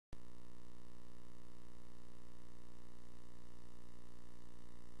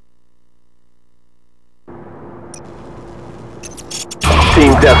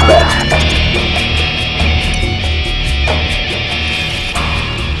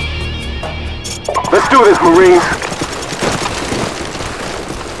Let's do this, Marines.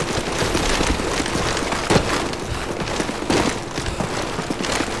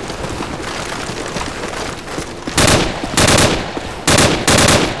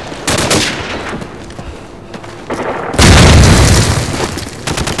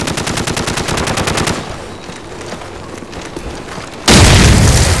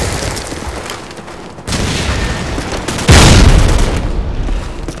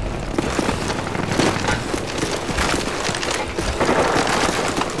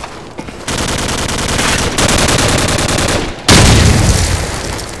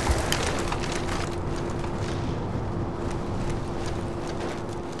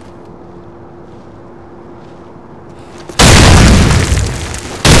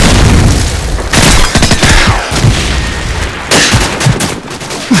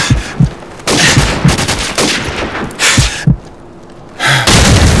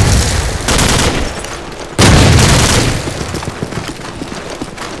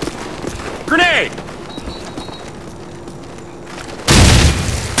 Grenade!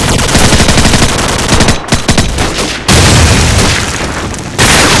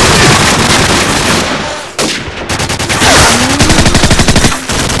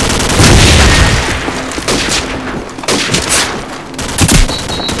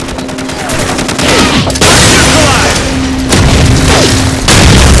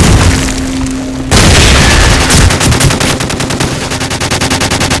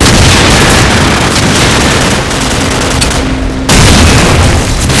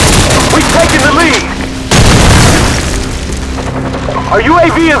 Our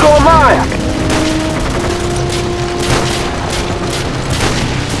UAV is online!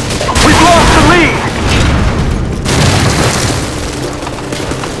 We've lost the lead!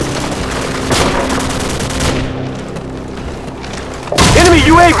 Enemy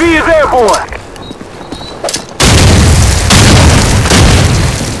UAV is airborne!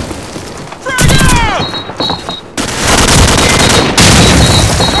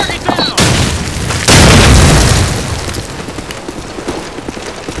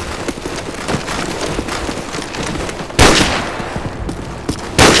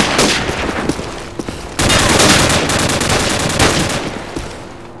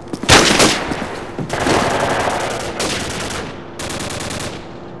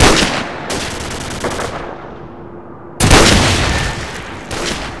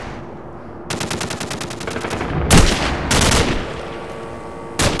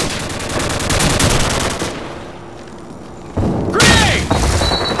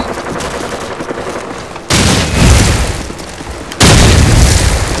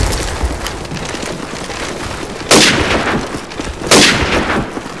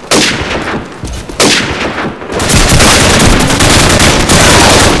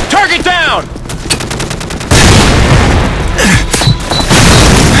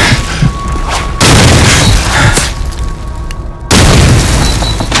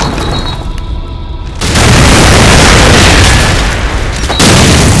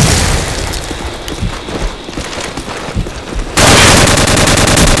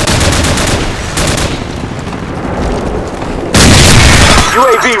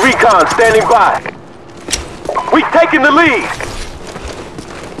 UAV recon standing by. We've taken the lead.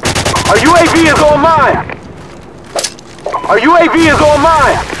 Our UAV is online. Our UAV is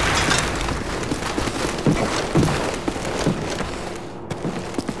online.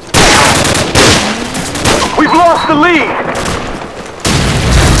 We've lost the lead.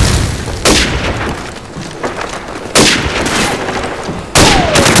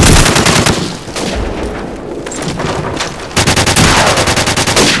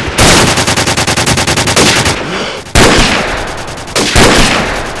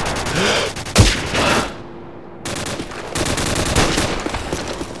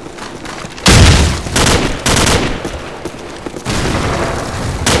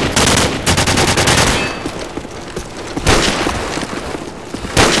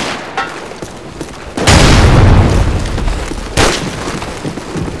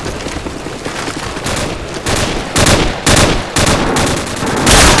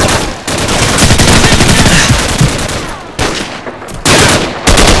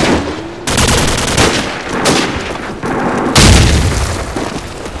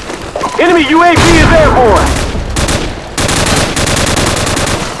 Enemy UAV is airborne!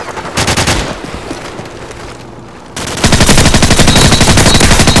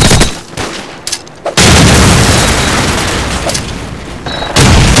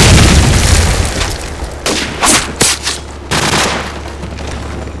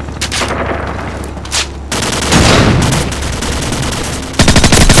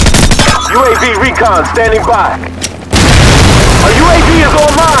 UAV recon standing by. Our UAV is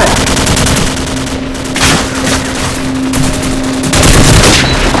online.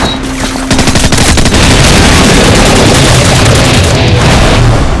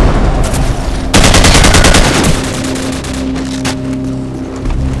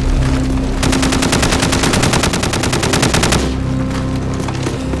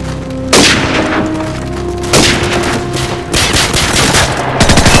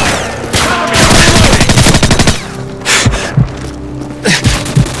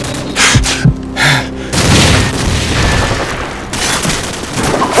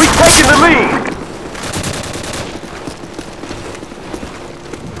 Taking the lead.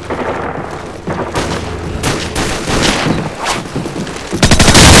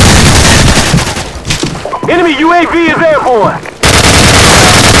 Enemy UAV is airborne.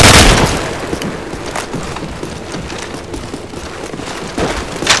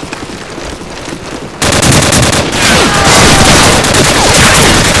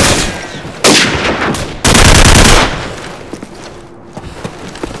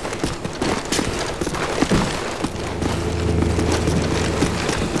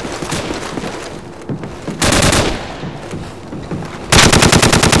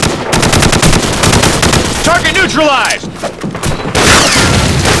 Target neutralized!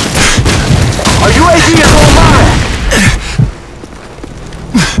 Our UAV is online!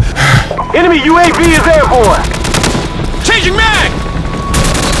 Enemy UAV is airborne! Changing mag!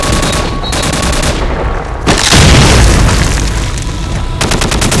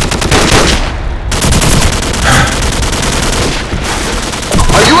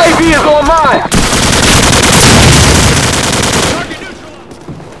 Our UAV is online!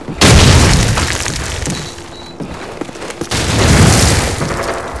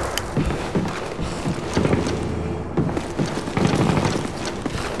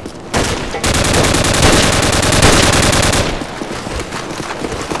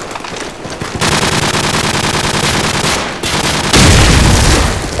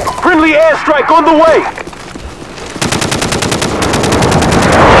 Friendly airstrike on the way!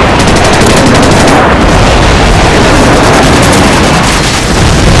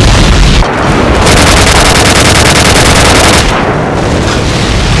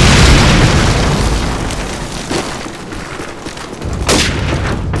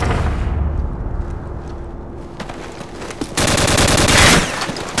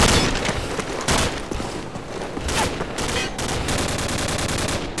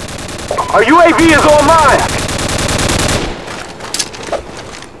 Our UAV is online!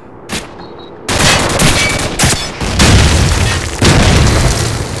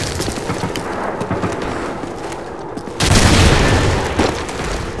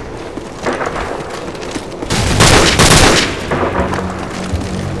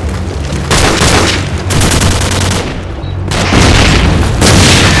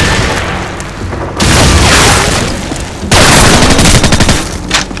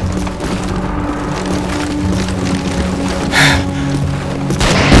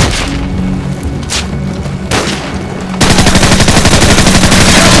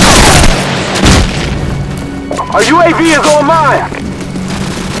 Our UAV is online!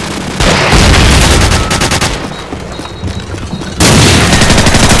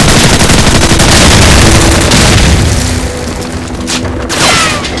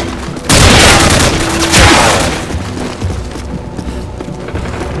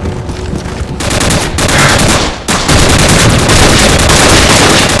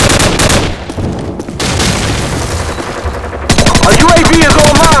 Our UAV is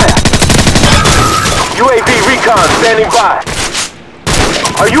online! UAV recon standing by.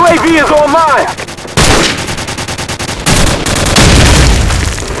 Our UAV is online.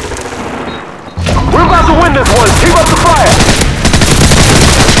 We're about to win this one. Keep up the fire.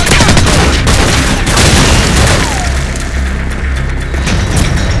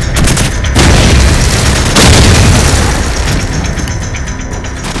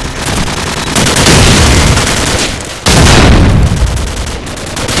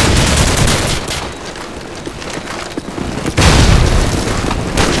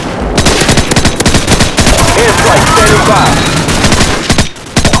 Airstrike standing by.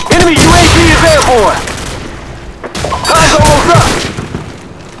 Enemy UAV is airborne. Time's almost up.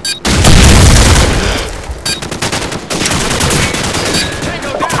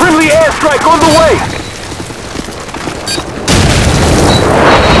 Friendly airstrike on the way.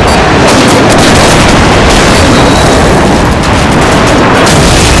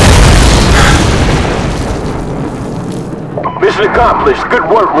 Mission accomplished. Good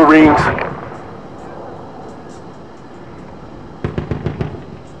work, Marines.